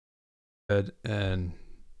ahead and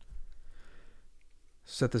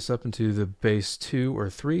set this up into the base 2 or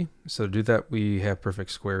 3. So to do that, we have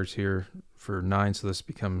perfect squares here for 9, so this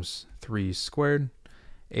becomes 3 squared.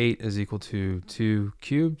 8 is equal to 2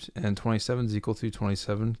 cubed, and 27 is equal to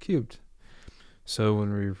 27 cubed. So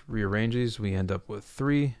when we rearrange these, we end up with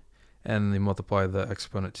 3, and they multiply the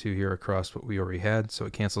exponent 2 here across what we already had, so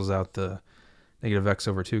it cancels out the negative x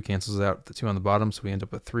over 2, cancels out the 2 on the bottom, so we end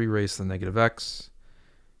up with 3 raised to the negative x.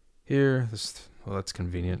 Here, well, that's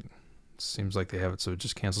convenient. It seems like they have it, so it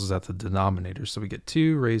just cancels out the denominator. So we get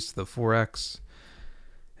 2 raised to the 4x,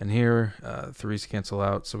 and here 3's cancel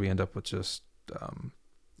out, so we end up with just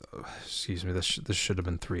excuse me, this should have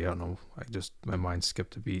been 3. I don't know. My mind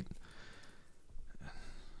skipped a beat. It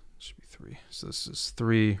should be 3. So this is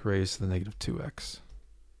 3 raised to the negative 2x.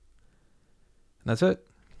 And that's it.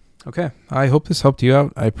 Okay. I hope this helped you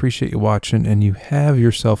out. I appreciate you watching, and you have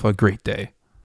yourself a great day.